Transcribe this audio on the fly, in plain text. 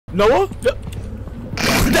Noah?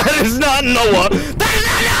 That is not Noah! That is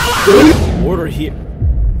not Noah! Order here.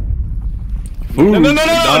 Ooh, No.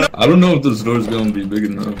 I don't know if this door's gonna be big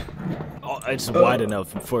enough. Oh, it's wide enough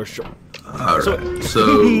for sure. Alright, so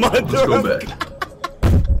let's go back.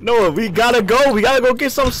 Noah, we gotta go. We gotta go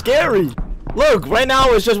get something scary. Look, right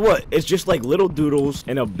now it's just what? It's just like little doodles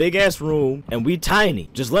in a big ass room, and we tiny.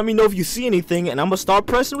 Just let me know if you see anything, and I'm gonna start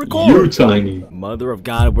pressing record. You're tiny. Mother of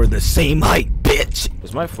God, we're the same height, bitch.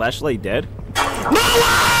 Is my flashlight dead?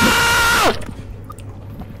 Noah!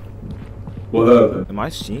 What happened? Am I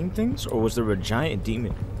seeing things, or was there a giant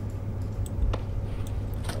demon?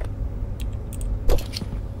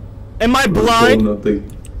 Am I blind? Oh,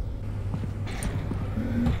 nothing.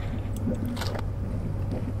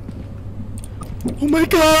 Oh my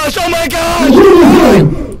gosh! Oh my gosh!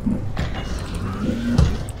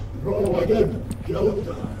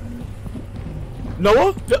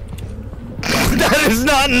 Noah? That is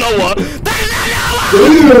not Noah! That is not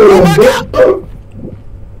Noah! Oh my God!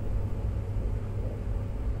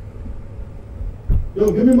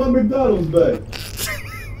 Yo, give me my McDonald's back.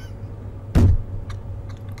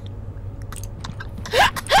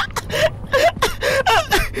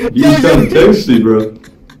 You sound tasty, bro.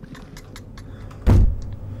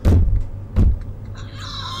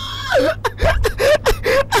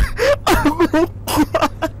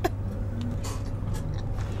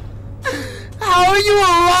 How are you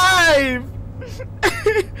alive?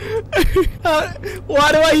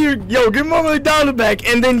 Why do I hear, yo, give me my McDonald's back,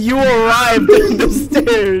 and then you arrived in the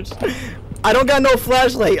stairs? I don't got no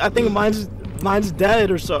flashlight. I think mine's dead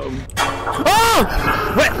or something. Oh!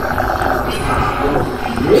 Wait.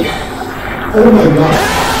 Oh my God.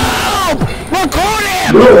 Help! Record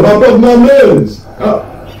him! Bro, how about my legs?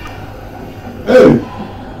 Hey.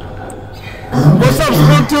 What's up,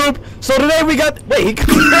 Spooktube? So today we got, wait.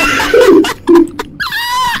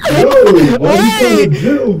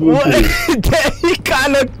 He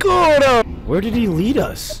kinda cool though. Where did he lead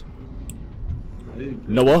us?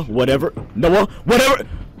 Noah, whatever. Noah, whatever.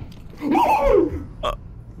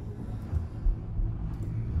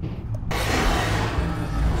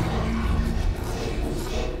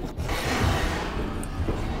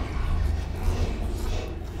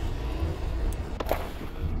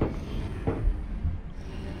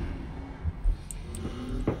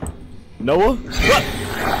 Noah? What?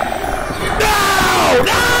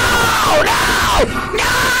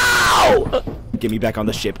 No! Get me back on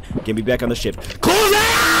the ship. Get me back on the ship. Close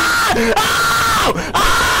it! Ow!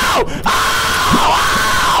 Ow! Ow!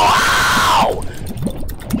 Ow!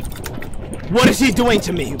 What is he doing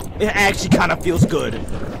to me? It actually kind of feels good.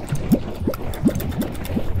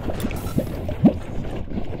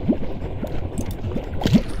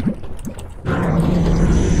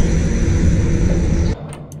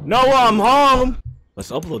 Noah, I'm home.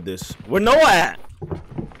 Let's upload this. Where Noah at?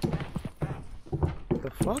 What the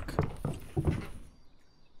fuck?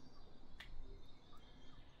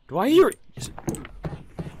 Do I hear?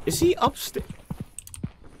 Is he upstairs?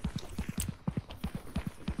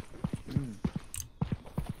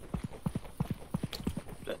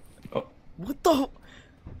 Oh. What the?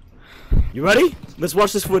 You ready? Let's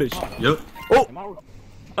watch this footage. Yep. Oh.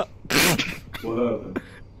 What happened?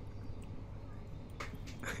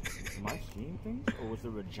 Am I seeing things, or was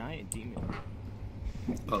there a giant demon?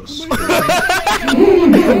 Oh,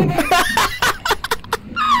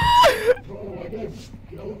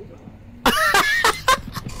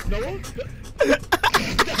 Noah?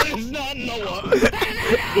 That is not Noah.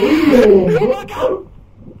 Oh my God.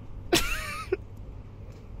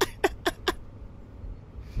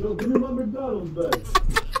 Yo, give me my McDonald's back.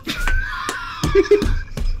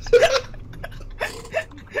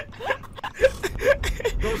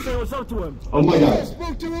 Go say what's up to him. Oh my God.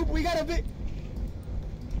 Spooktube, we gotta be.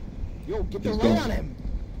 Yo, get the light on him.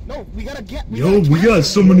 No, we gotta get. we got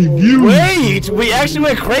so many views. Wait, we actually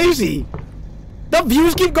went crazy. The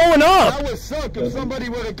views keep going up. That would suck if somebody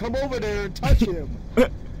were to come over there and touch him.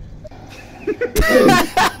 What's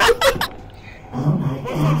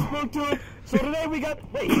up, Spooktube? So today we got.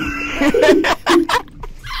 Wait.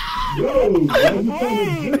 Yo,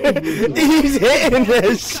 He's hitting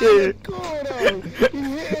that shit. Cool though.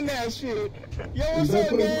 He's hitting that shit. Yo, what's up,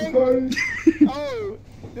 gang? Oh,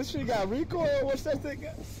 this shit got recoil. What's that thing?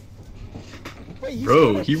 Wait, he's Bro,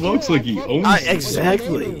 kinda he cool. walks like he owns it.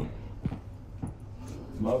 Exactly.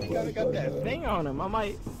 Gotta got that Thing on him. I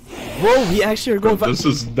might. Bro, we actually are going. This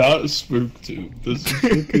is not Spooktube. This is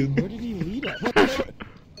fucking. Where did he lead us?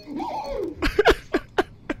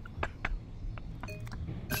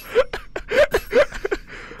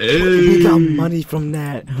 Hey. We got money from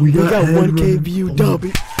that. We got 1K view dub.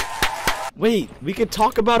 Wait, we could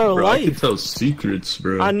talk about our Bro, I can life. tell secrets,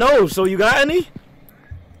 bro. I know. So you got any?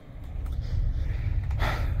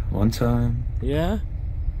 One time, Yeah.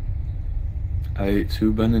 I ate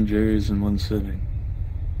 2 Ben & Jerry's in one sitting.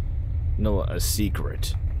 No, a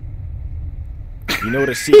secret. You know what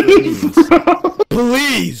a secret means?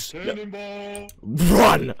 Please! Cannonball.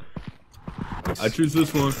 Run! I choose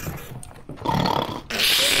this one.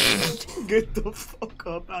 Get the fuck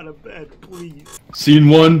up out of bed, please. Scene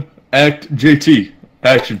 1, Act JT.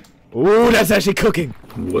 Action. Ooh, that's actually cooking.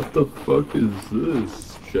 What the fuck is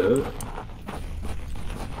this, chat?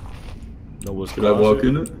 No, what's Should I walk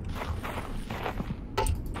in it?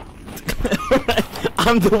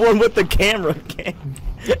 I'm the one with the camera.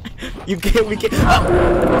 You can't. We can't.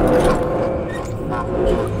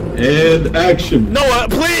 And action. Noah,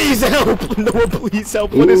 please help! Noah, please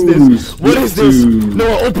help! What is this? What is this? Spooktube.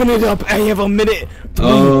 Noah, open it up. I have a minute.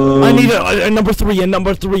 I need a number 3, a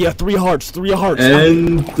number 3, 3 hearts, 3 hearts.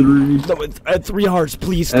 And 3. No, 3 hearts,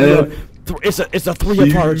 please. It's a 3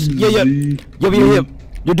 of hearts. Yep.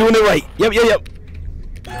 You're doing it right. Yep.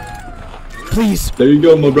 Please. There you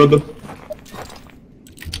go, my brother.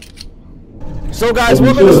 So guys, We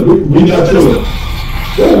welcome to not chilling.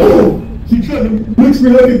 Oh, he trying to mix me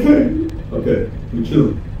like a cake. Okay, we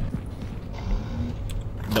chilling.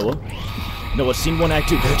 Noah, scene 1, act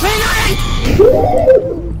 2.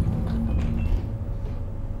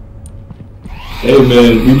 Hey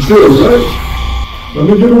man, we chill, right? Let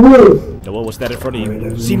me get a word. Noah, what's that in front of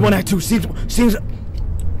you? Scene 1, act 2. Scene.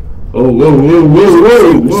 Oh,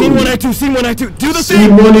 whoa. Scene 1, act 2. Scene 1, act 2. Do the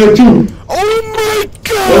Scene thing. 1 and 2. Oh my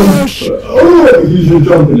gosh! Oh, he's just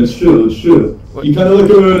jumping. It's chill. You kind of like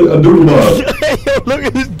a doodle bob. Look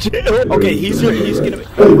at this jail. Okay, he's gonna be.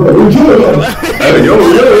 Hey, bro, we're chilling. Hey,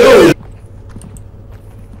 yo.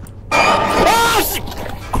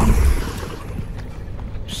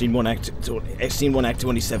 Scene 1, act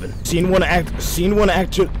 27. Scene 1, act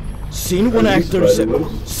 37. Scene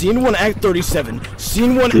 1, act 37.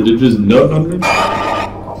 Scene 1. Did it just nut on me?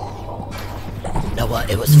 Noah,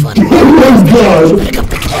 it was funny. Oh my god. Pick up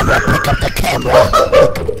the camera. Pick up the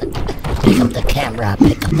camera.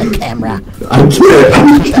 I can't.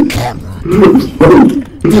 The camera.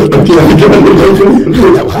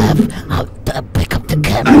 Noah, I'll pick up the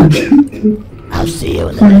camera. I'll see you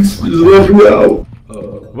in the next one. Just let me out.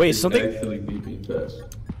 Wait, something. Actually beeping fast.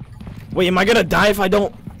 Wait, am I gonna die if I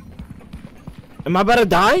don't? Am I about to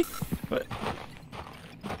die? What?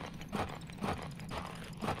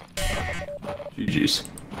 GG's.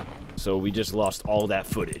 So we just lost all that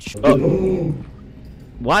footage.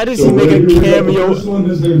 Why does he make a cameo? This one,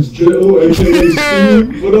 his name's Joe, aka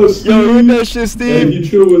Steve. What up, Steve? Yo, hit that shit, Hey, Steve. you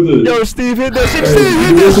chill with it. Yo, Steve, hit that shit. Hey, Steve, hit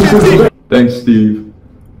you that listen shit, to Steve. the- Thanks, Steve.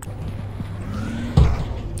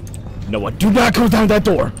 Noah, do not go down that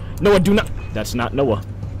door. Noah, do not. That's not Noah.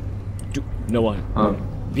 Noah. Huh.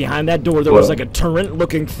 Behind that door, there was like a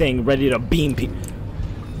turret-looking thing ready to beam people.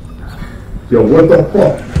 Yo, what the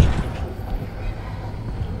fuck?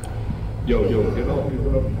 Yo, get off me,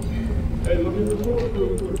 bro. Hey, look at this door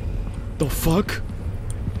real quick. The fuck?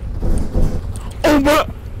 Oh my!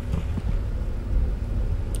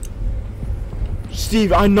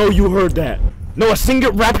 Steve, I know you heard that. Noah, sing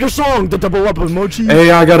it, rap your song. The double up emoji.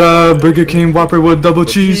 Hey, I got a Burger King Whopper with double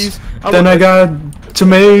cheese. Then I got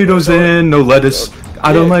tomatoes and no lettuce.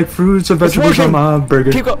 I don't like fruits or vegetables on my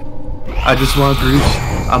burger. Keep going. I just want grease.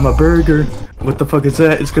 I'm a burger. What the fuck is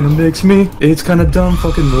that? It's gonna mix me. It's kinda dumb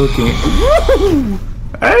fucking looking.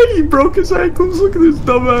 Hey, he broke his ankles. Look at this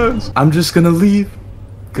dumbass. I'm just gonna leave.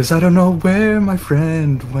 Cause I don't know where my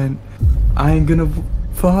friend went. I ain't gonna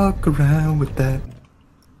fuck around with that.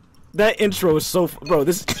 That intro is so bro.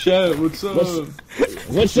 This Chat, what's up?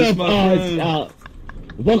 What's This up? my friend.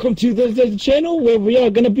 Welcome to the channel where we are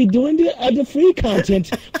gonna be doing the free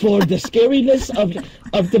content for the scariness of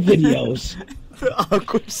the videos. the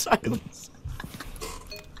awkward silence.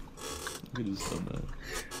 Look at this dumbass.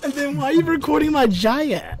 And then why are you recording my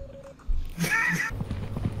giant?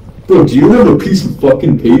 Bro, do you have a piece of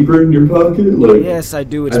fucking paper in your pocket? Like, Yes, I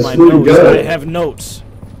do. It's I my swear to notes. God. I have notes.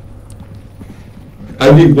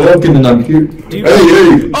 I be walking and I'm here. you-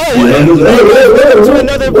 Hey! Oh, Hey, to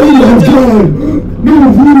another Oh my god!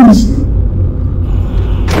 No, please!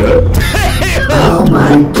 Oh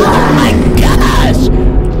my gosh!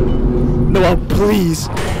 Noah, please.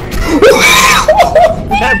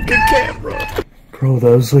 Have good camera. Bro,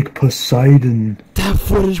 that was like Poseidon. That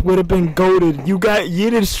footage would have been goated. You got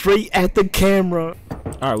yeeted straight at the camera.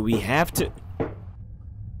 Alright, we have to.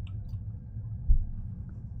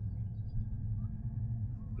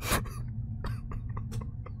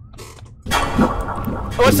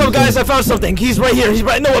 What's up, guys? I found something. He's right here. He's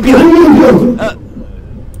right. No, up here.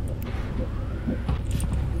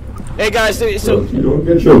 Hey, guys. So you don't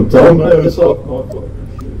get your dumb ass up.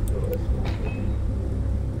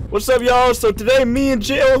 what's up, y'all? So today, me and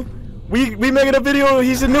Jill, we making a video.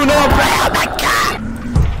 He's a new number. Oh my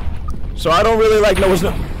god! So I don't really like Noah's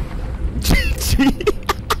no.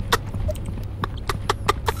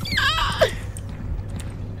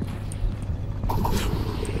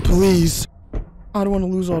 Please. I don't want to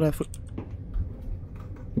lose all that foot.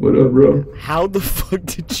 What up, bro? How the fuck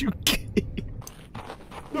did you get it?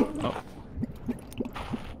 Oh.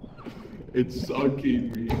 It's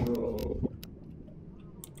sucking me, bro.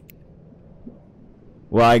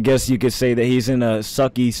 Well, I guess you could say that he's in a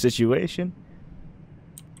sucky situation.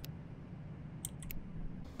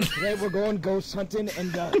 Today we're going ghost hunting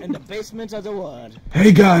in the basement of the wood.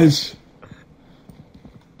 Hey guys.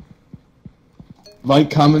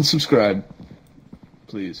 Like, comment, subscribe.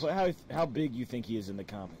 Please. But how big you think he is in the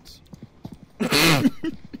comments? I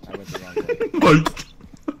went the wrong way.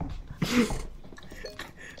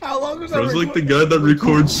 How long was Bro's like the guy that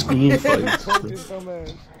records school fights.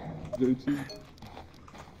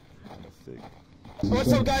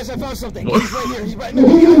 What's up, guys? I found something. He's right here. He's right here.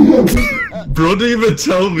 Bro didn't even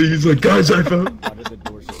tell me. He's like, guys, I found. How did the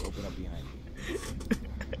door just open up behind me?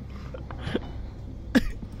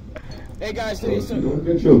 Hey, guys. Today, You don't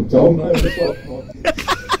get your dumb ass up.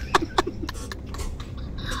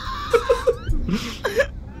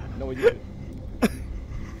 Noah, you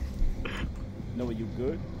Noah, you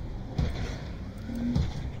good?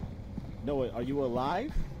 Noah, are you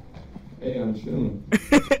alive? Hey, I'm chilling.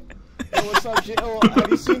 Hey, what's up, Jill? Have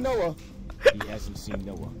you seen Noah? He hasn't seen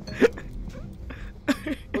Noah.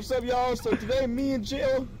 What's up, y'all? So today, me and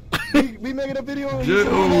Jill, we making a video. Jill.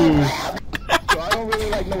 So I don't really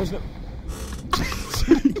like Noah's.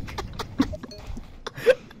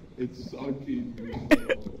 It's sucking me, bro.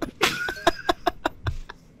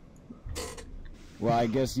 Well, I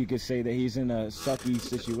guess you could say that he's in a sucky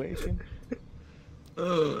situation.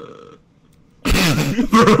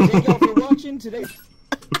 Thank y'all for watching today.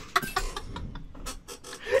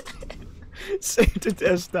 Save the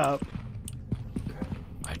desktop.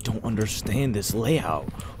 I don't understand this layout.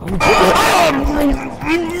 Oh my god.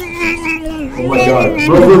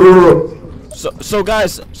 Bro. So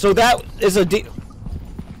guys, so that is a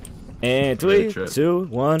and 3, 2,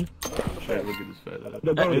 1. Look at his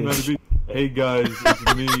face. Hey guys,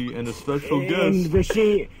 it's me and a special guest.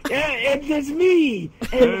 Rasheam. Yeah, it's me.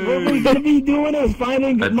 And what we're gonna be doing is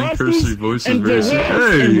finding I think monsters Kirsty's voice is and very their sick.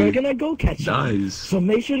 heads, and Hey. we're gonna go catch them. Nice. So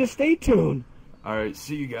make sure to stay tuned. Alright,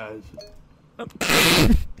 see you guys.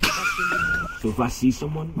 So if I see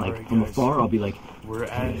someone like Alright, from guys. afar, I'll be like, We're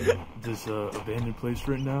at this abandoned place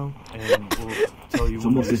right now, and we'll tell you it's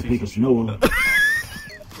when almost we as see big as some- Noah.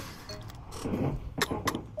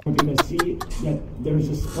 We're gonna see that there's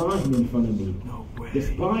a spine in front of me. No way. The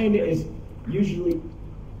spine is usually.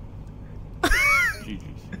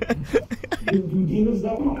 GG's. Do demons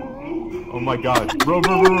know? Oh my god. Bro.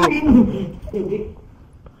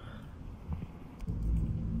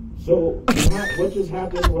 So what just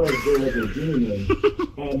happened was there was a demon,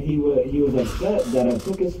 and he was upset that I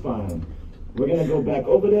took his spine. We're gonna go back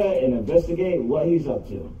over there and investigate what he's up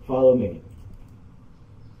to. Follow me.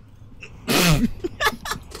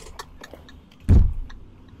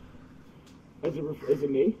 Is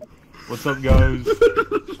it me? What's up, guys?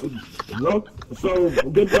 Look, so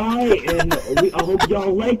goodbye, and I hope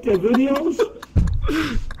y'all liked the videos.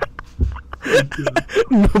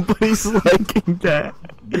 Nobody's liking that.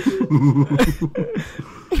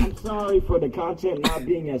 I'm sorry for the content not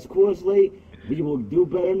being as cool as late. We will do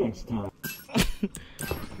better next time.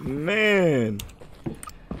 Man.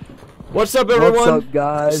 What's up, everyone? What's up,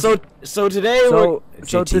 guys? So today So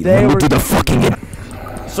JT, today we're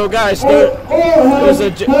So guys, there's a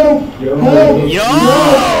yo,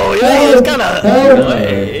 it's kind of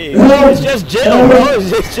it's just Jill, bro. It's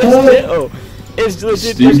just Jill. It's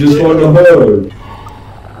legit. Steve just wanted a hug.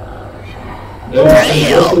 Thank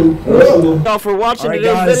y'all for watching Alright,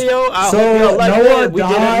 today's guys. video. I So hope y'all liked Noah it. We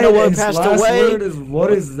didn't died, know Noah and his passed last away. word is,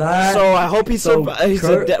 what is that? So I hope he survived. He's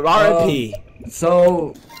a R.I.P.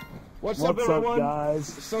 So What's up, what's up, everyone? guys?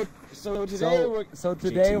 So today we're. So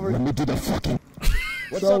today we're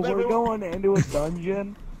What's so up, we're everyone? going into a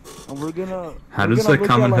dungeon, and we're gonna. How we're does gonna that look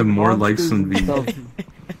comment at, have more likes monsters than and views? stuff.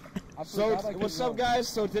 So what's up, guys?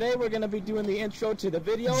 So today we're gonna be doing the intro to the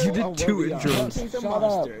video. You did on two where we are intros. hunting the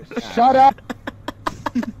monsters. Shut up.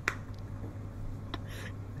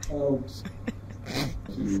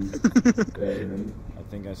 I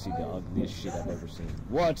think I see the ugliest shit I've ever seen.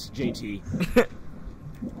 What, JT?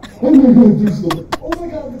 Oh my god, there's no. Oh my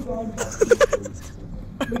god,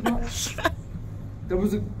 there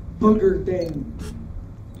was a booger thing.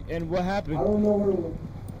 And what happened? I don't know what it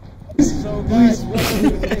was. So guys, welcome to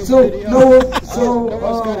today's So, video. Noah's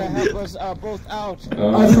gonna help us both out.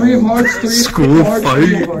 3 hearts, 3 School hearts, 3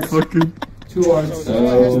 fight. hearts. Fucking. 2 hearts.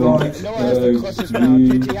 Noah has the clutches now.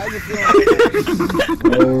 JT, how you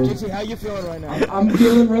feeling? JT, how you feeling right now? I'm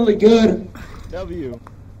feeling really good. W.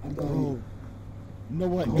 Bro.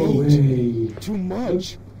 Noah No ate way. too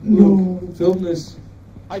much. No. Film this.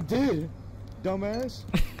 I did, dumbass.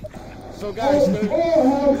 So guys,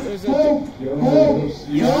 there's a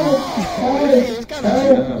it's kind of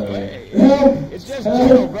it's just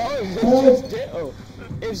jail, bro. It's just jail.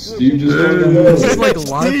 It's Steve just This is like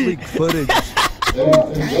live leak footage.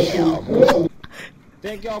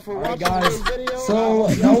 Thank y'all for Alright, watching guys. this video. So,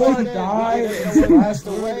 Noah died and passed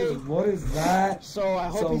away. What is that? So I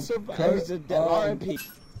hope he survives the RIP.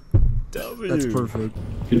 That's perfect.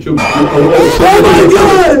 Get your. Oh my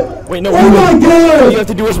god! Wait, no. Oh my All you god! have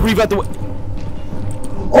to do is rev out the.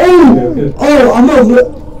 Oh, I'm not.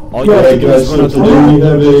 All you have to Alright do guys, is so run out the today we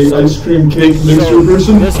have a ice cream cake mixture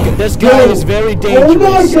person. This guy is very dangerous.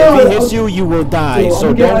 my If God. he hits you, you will die. Yo, So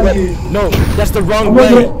I'm don't gonna let. get out of No, that's the wrong I'm way.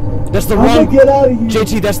 gonna That's the I'm wrong. gonna get out of here.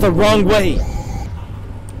 JT, that's the wrong way.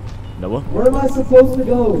 Noah, Where am I supposed to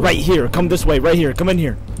go? right here. Come this way. Right here. Come in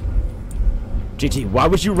here. JT, why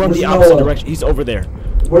would you run Where's the opposite Noah? direction? He's over there.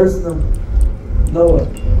 Where's the Noah?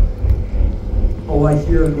 Oh, I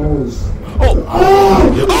hear a noise. Oh.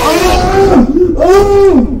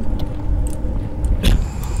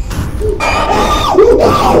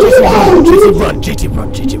 JT, run. JT,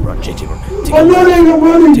 run. JT, run. JT, run. Take a I'm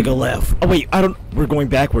running! Take a left. Oh wait, I don't. We're going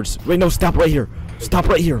backwards. Wait, no. Stop right here. Stop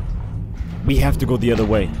right here. We have to go the other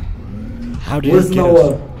way. How did Where's he get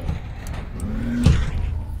Noah? us?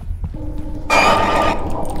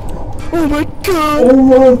 Oh my god! Oh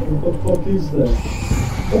my! What the fuck is that?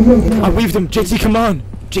 Oh my god! I weaved him. JT, come on.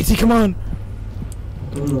 JT, come on.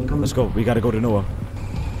 Come Let's go. We gotta go to Noah.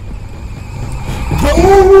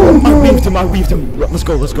 Oh, I weaved him. I weaved him. Let's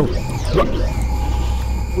go. Let's go.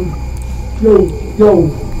 yo!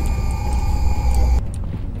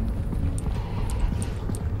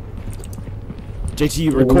 JT,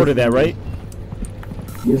 you recorded that, right?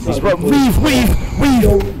 Yes, He's right. Weave.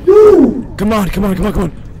 Yo! Come on.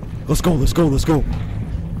 Let's go.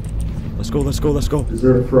 Let's go. Is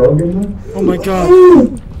there a frog in there? Oh my god.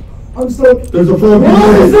 Ooh, I'm stuck. There's a frog in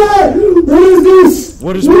What is there! that? What is this?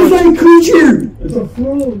 What is What is what? that creature? It's a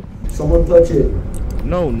frog! Someone touch it.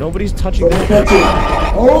 No, nobody's touching Someone that. touch it.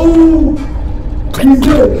 Oh! He's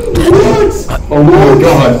dead. What? Oh my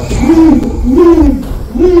god! Leave!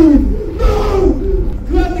 No!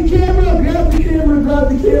 Grab the camera! Grab it!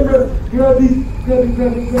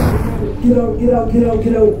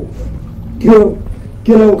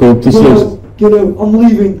 Get out! Go up the stairs. Get out! I'm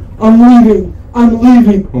leaving!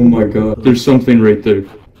 Oh my god. There's something right there.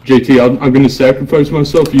 JT, I'm gonna sacrifice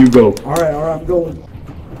myself, you go. Alright, I'm going.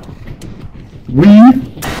 Weave!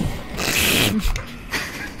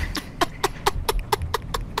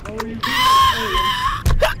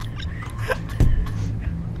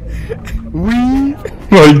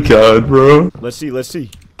 My god, bro. Let's see.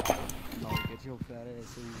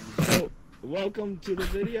 So, welcome to the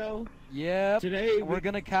video. Yep. Today we're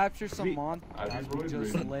gonna capture some monsters we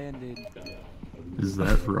just landed. Is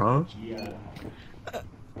that raw?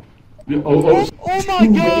 Oh, Oh my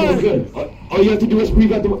god! good. All you have to do is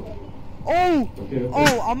breathe out the. Oh! Okay.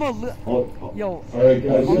 Oh, I'm a yo. Alright,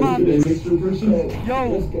 guys. I'm not- Today's mixture person.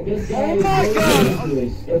 Yo! This guy Oh my god!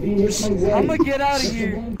 if he hits my I'm wife, gonna get out of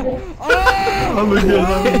here. Oh! I'm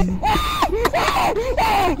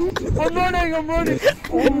gonna I'm running!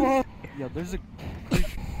 Oh my! Yo, there's a.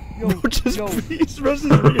 Yo, Just yo. please rush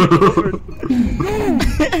this video.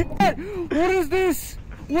 What is this?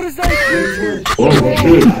 What is that creature? Oh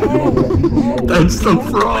shit. That's the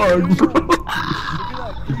frog, bro. Look at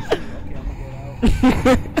that creature. Okay,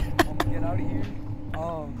 I'm gonna get out of here.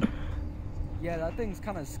 Yeah, that thing's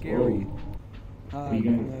kind of scary.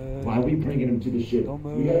 why are we bringing him to the ship? Don't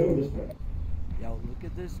We gotta go move. this way. Yo, look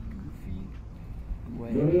at this goofy.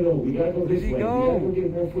 Wait. No. We gotta go this he way. go? We gotta go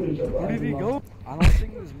get more footage of Where did he go? I don't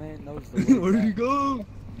think this man knows the way. Where did he go?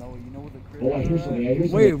 No, you know where the crib Oh, I hear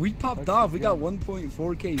something. Wait, we popped off. We got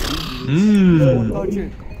 1.4k views. Mmm. Touch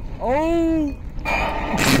it. Oh!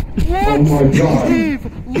 Oh my god.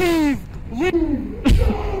 Leave!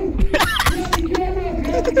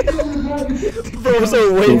 Bro's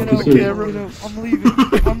away from the Go camera.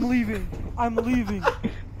 I'm leaving.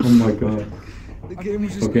 Oh my god. The game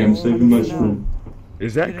was just Okay, I'm saving my screen.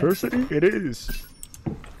 Is that cursor? It is.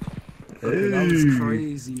 That was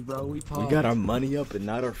crazy, bro. We We got our money up and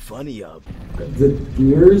not our funny up. the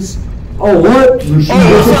gears. Oh, what? Please, no, oh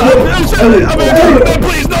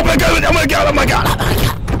my god, oh my god, oh my god, oh my god.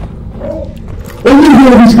 Oh my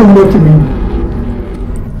god, he's coming up to me.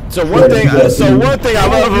 So one thing I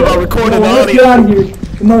love about recording the Let's get audio. out of here.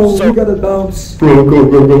 No, So- we gotta bounce. Bro, go.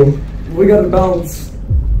 We gotta bounce.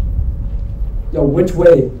 Yo, which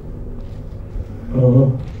way?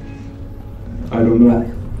 I don't know.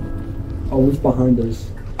 Oh, who's behind us?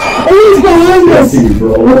 Oh, he's behind us! See,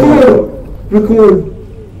 bro. Record.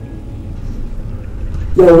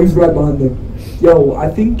 Yo, he's right behind me. Yo, I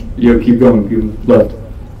think Yo, keep going, left.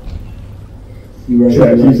 you right.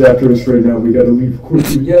 Jack, you're he's right. after us right now. We gotta leave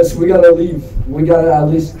quickly. Yes, we gotta leave. We gotta at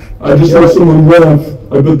least. I just saw someone laugh.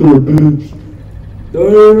 I bet they were bitch.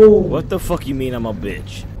 No. What the fuck you mean I'm a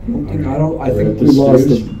bitch? I think At we the lost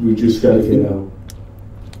stairs, him. we just gotta get out.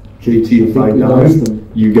 JT, if I we lost die, him.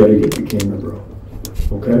 you gotta get the camera, bro.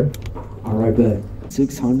 Okay? All right, bet.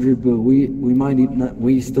 600, but we might need not.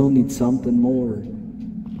 We still need something more.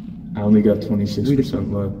 I only got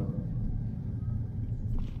 26% left.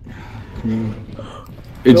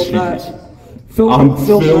 It's Film that. cheese. Film I'm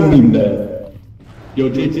filming that. Yo,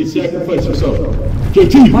 JT, sacrifice yourself.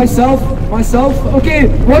 JT! Myself. Okay,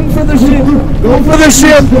 run for the ship. Go for the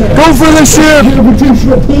ship. Go for the ship.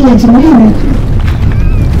 Gravitational pull into me.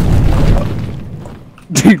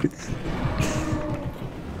 Dude.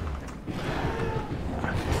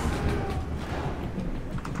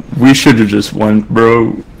 We should have just went,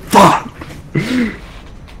 bro. Fuck.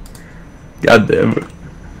 God damn it.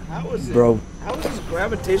 How is it? Bro. How is this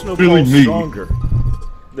gravitational Really pull me. stronger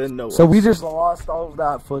than Noah? So we just lost all of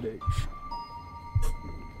that footage.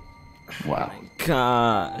 Wow.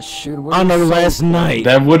 Gosh. Dude, we're On the so last night.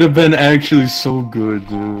 That would have been actually so good,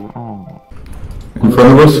 dude. Oh. In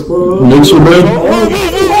front of us, mixer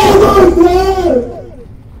man.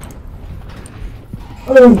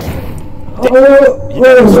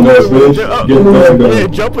 Yeah,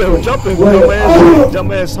 jump in,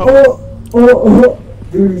 dumbass hoe.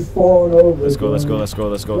 Dude, he's falling over. Let's go.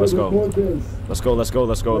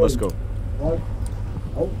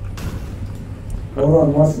 Hold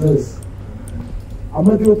on, watch this. I'm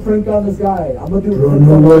gonna do a prank on this guy. Run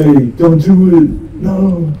away! Don't do it!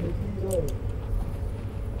 No!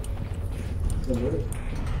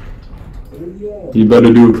 You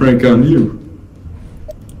better do a prank on you.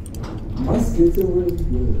 My schizo really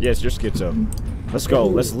good. Yes, you're schizo. Let's go.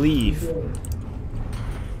 Let's leave.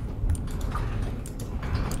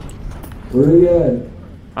 Where are you at?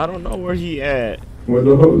 I don't know where he at. Where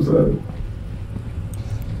the hoes at?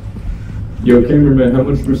 Yo, cameraman, how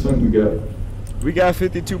much percent we got? We got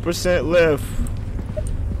 52% left.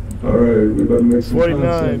 Alright, we better make some 49.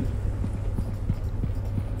 content.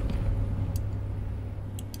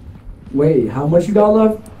 Wait, how much you got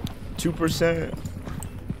left? 2%.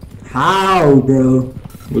 How, bro?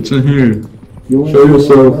 What's in here? You wanna Show do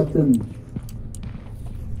yourself. nothing?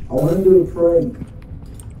 I want to do a prank.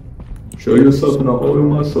 Show yourself and I'll oil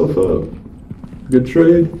myself up. Good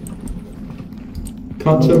trade.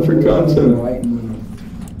 Content for content. Right now.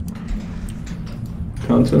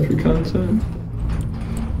 Content for content.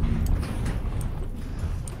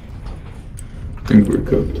 Think we're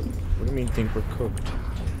cooked. What do you mean think we're cooked?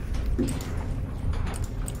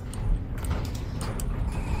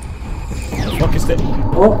 The fuck is that?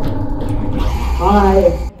 Oh,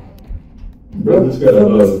 hi. Bro, this got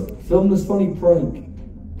Film this funny prank.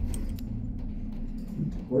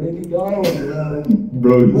 Where did he go, bro?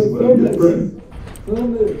 bro, this Wait, might film be a this. prank.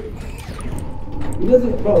 Film it. He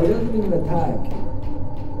doesn't even attack.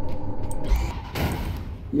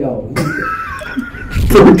 Yo,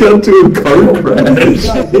 Bro, got into a car what is crash. this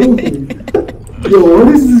guy doing? Yo,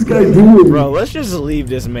 what is this guy doing? Bro, let's just leave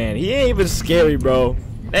this man. He ain't even scary, bro.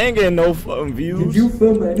 They ain't getting no fucking views. Did you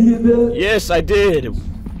film any of that? Yes, I did.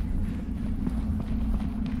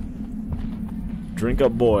 Drink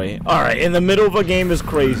up, boy. Alright, in the middle of a game is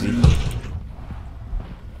crazy.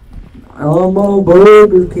 I'm on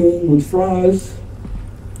Burger King with fries.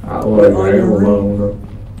 I like alone.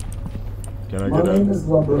 Can I My get name that? is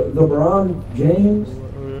LeBron James.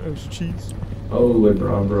 Cheese. Oh,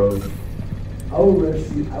 LeBron, bro. Oh,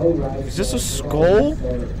 Rasheam. Oh, Rasheam. Is this a skull?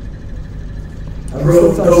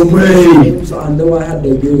 Bro, no way. I know I had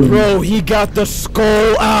to do it. Bro, he got the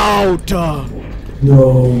skull out.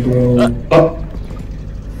 No, bro.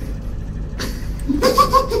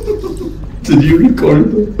 Did you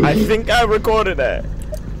record that? I think I recorded that.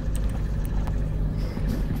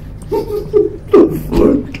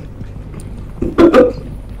 Fuck.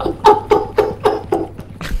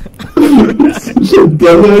 Such a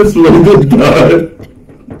dumbass way to die.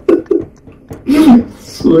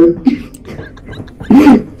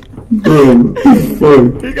 Bro,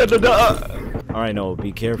 fuck. He got the dog. Alright, Noah,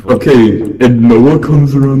 be careful. Okay, and Noah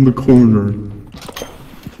comes around the corner.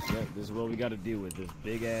 Yeah, this is what we gotta deal with. This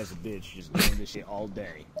big ass bitch just doing this shit all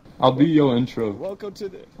day. I'll do your intro. Welcome to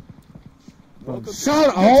the. Shut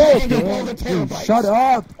up! Dude, shut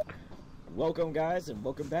up! Welcome, guys, and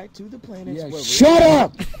welcome back to the planet. Yeah, shut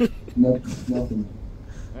up! Nothing.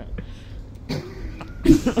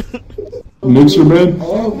 Mixer man?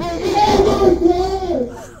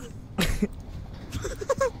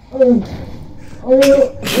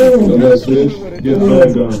 Dumbass bitch. Get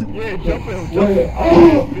flagged on.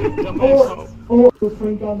 Do a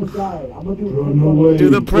prank on the guy. I'm gonna do Bro, no way. Do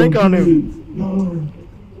the prank on him. No.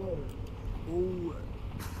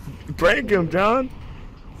 Prank him, John.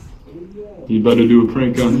 He better do a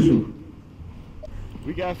prank on you.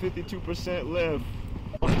 We got 52% left.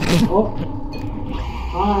 Oh.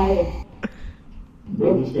 Hi.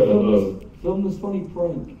 Bro, just gotta, Film this funny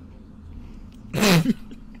prank.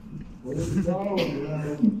 What is he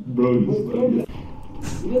doing? bro, just like,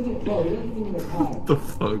 He doesn't even attack. The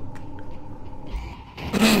fuck?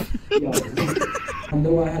 Yeah. I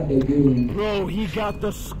know I had to do. Bro, he got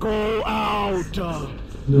the skull out.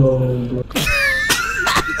 No.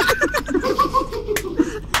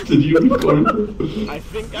 did you record it? I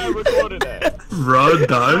think I recorded that. Rod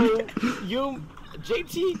died?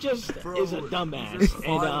 JT just is a dumbass.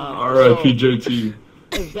 And R.I.P. JT.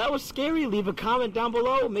 if that was scary, leave a comment down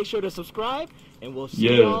below. Make sure to subscribe, and we'll see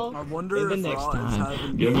Yeah. y'all I wonder in the if next Rod is time.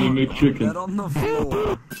 having Give me a McChicken. that on the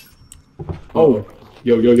floor. Oh.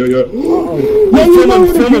 Yo.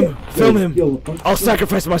 Film him. I'll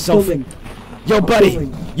sacrifice myself. Yo, buddy,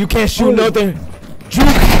 you can't shoot nothing. Chin,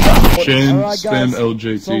 Alright, spam guys.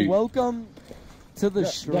 LJT. So welcome to the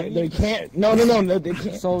stream. They can't. No, they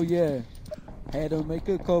can't. So yeah, had to make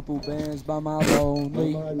a couple bands by my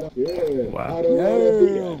lonely. Wow.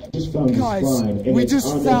 Yeah. Just found Guys, his spine, and we it's just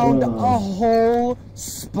on the found a ground. whole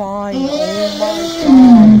spine. Oh my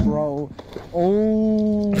god, bro.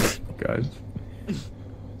 Oh. Guys.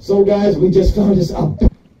 So guys, we just found this out.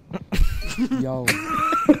 Yo.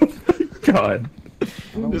 God. I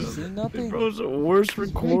don't see nothing. Bro's the worst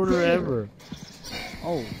recorder ever.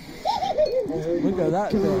 Oh. Look at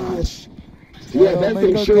that thing. Yeah, that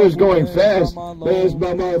thing sure is going fast. Fast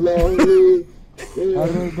by my lonely.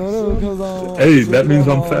 Hey, that means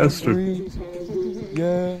I'm faster.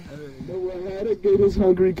 Yeah. Noah had to get us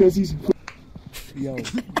hungry because he's. Yo,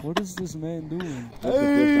 what is this man doing?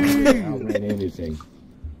 Can't outrun anything.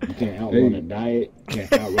 You can't outrun a diet.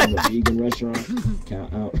 Can't outrun a vegan restaurant.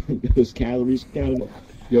 Can't out those calories. Can't.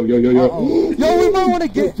 Yo. Yo, we might want to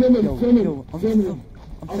get. Film him, Yo, film him, yo, I'm film him. filming.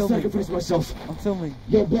 I'm I'll filming. sacrifice myself. I'm filming.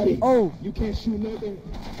 Yo, buddy. Oh, You can't shoot nothing.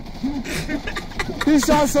 he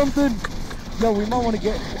shot something. Yo, we might want to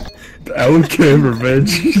get. Out camera, man.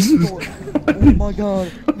 Jesus. Oh my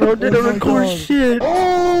god. Bro didn't my record God. shit.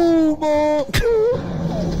 Oh my.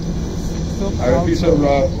 Alright, peace out,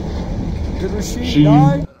 Rob. Did Rasheam Rasheam.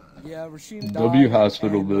 die? Yeah, Rasheam died. W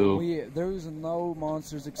hospital and, bill. There was no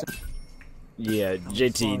monsters except. Yeah,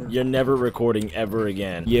 JT, you're never recording ever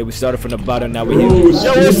again. Yeah, we started from the bottom, now we hit. Oh, Yo, what's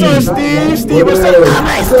up, Steve? Steve, what's up?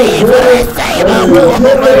 Hi, Steve. What I say about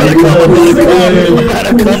You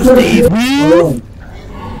gotta come, Steve.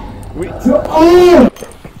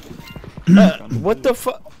 What the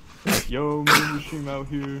fuck? Yo, me and Rasheam out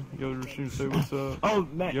here. Yo, Rasheam, say what's up. Oh,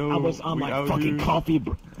 man, Yo, I was on we my out fucking here. coffee,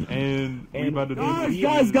 bro. And we about to do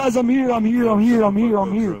Guys, I'm here. I'm here. I'm here.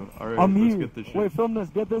 Alright, I'm let's here. get this shit. Wait, film this.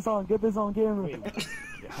 Get this on camera.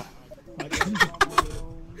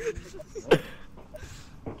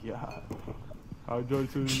 Yeah. Hi,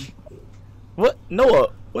 JT. What? Noah,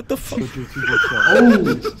 what the fuck? JT, what's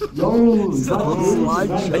up?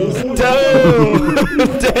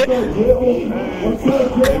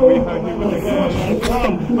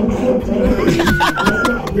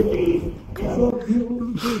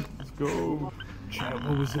 Let's go. Chat,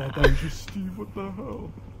 what was that? That was just Steve. What the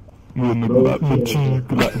hell? Rasheam,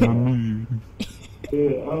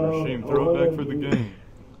 throw it back for the game.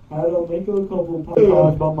 I don't make a couple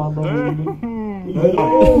podcasts by my lonely.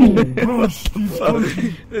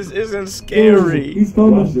 This isn't scary. He's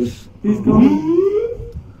coming. He's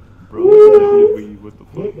coming. Bro, what the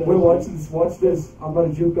fuck? Wait, watch this. I'm about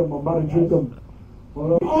to juke him. Hold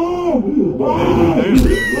on.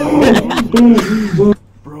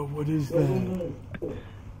 Bro, what is that?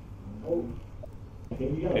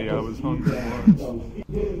 Hey, I was hungry once.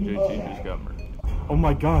 JT just got murdered. Oh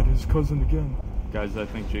my god, his cousin again. Guys, I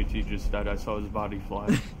think JT just died. I saw his body fly.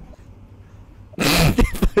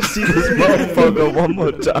 See this motherfucker one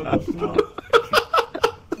more time.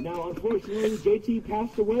 Now Now, unfortunately, JT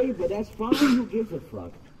passed away, but that's fine. Who gives a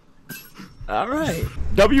fuck? All right.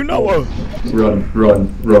 W Noah.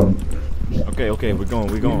 Run. Okay, we're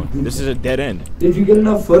going. This is a dead end. Did you get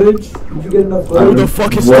enough footage? Who the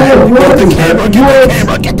fuck is What? that? What? Get the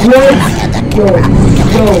camera, get the camera.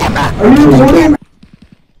 Yo, are you recording?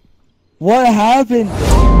 What happened?